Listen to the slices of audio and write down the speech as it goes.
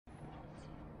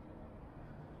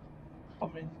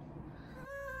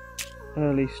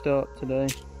Early start today.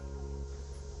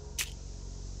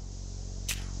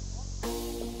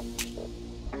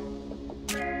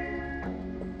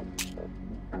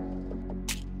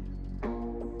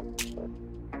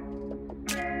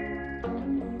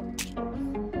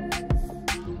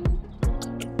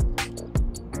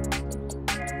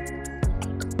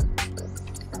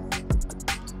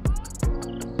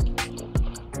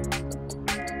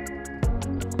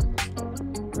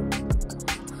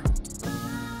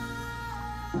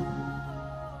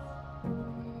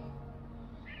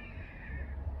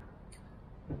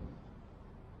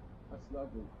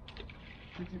 Lovely.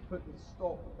 Did you put the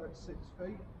stop at 6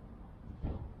 feet?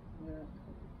 Yeah.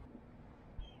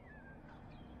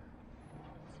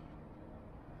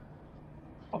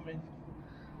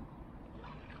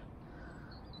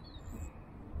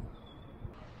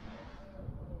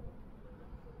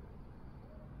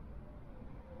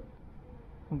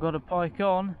 We've got a pike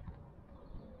on.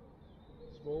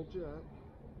 Small jack.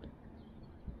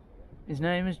 His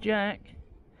name is Jack.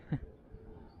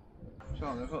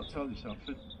 Charlie, I've got to tell you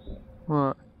something.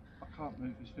 What? I can't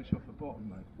move this fish off the bottom,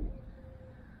 mate.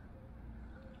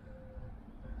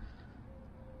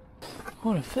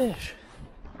 What a fish.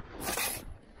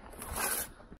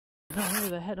 Got rid of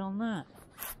the head on that.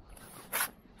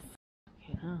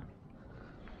 Yeah.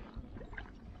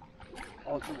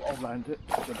 I'll land it.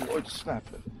 I'll snap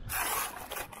it.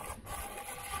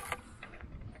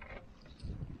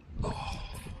 Oh.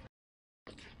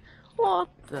 What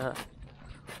the?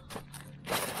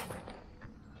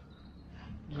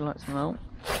 Would you like some milk?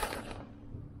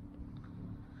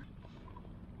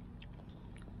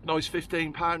 Nice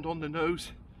 15-pound on the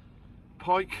nose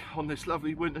pike on this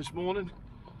lovely winter's morning.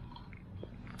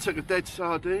 Took a dead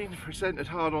sardine, presented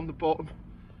hard on the bottom,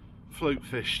 fluke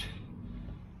fished.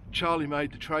 Charlie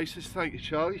made the traces, thank you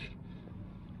Charlie.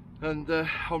 And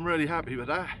I'm really happy with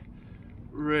that,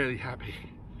 really happy.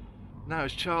 Now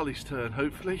it's Charlie's turn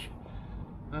hopefully,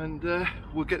 and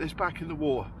we'll get this back in the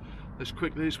water as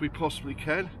quickly as we possibly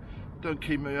can. Don't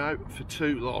keep me out for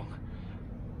too long.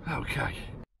 Okay.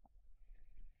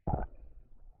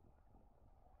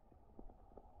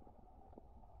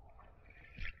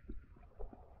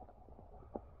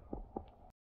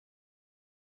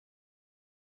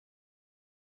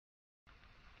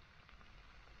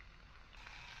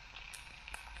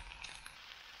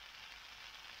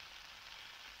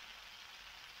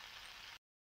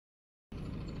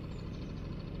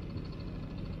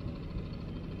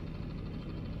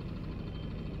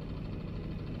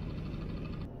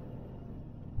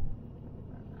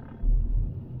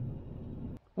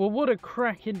 Well, what a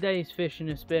cracking day's fishing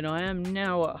it's been. I am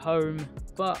now at home,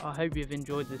 but I hope you've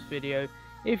enjoyed this video.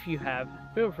 If you have,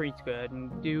 feel free to go ahead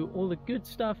and do all the good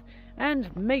stuff,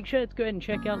 and make sure to go ahead and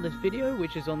check out this video,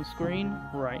 which is on screen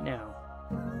right now.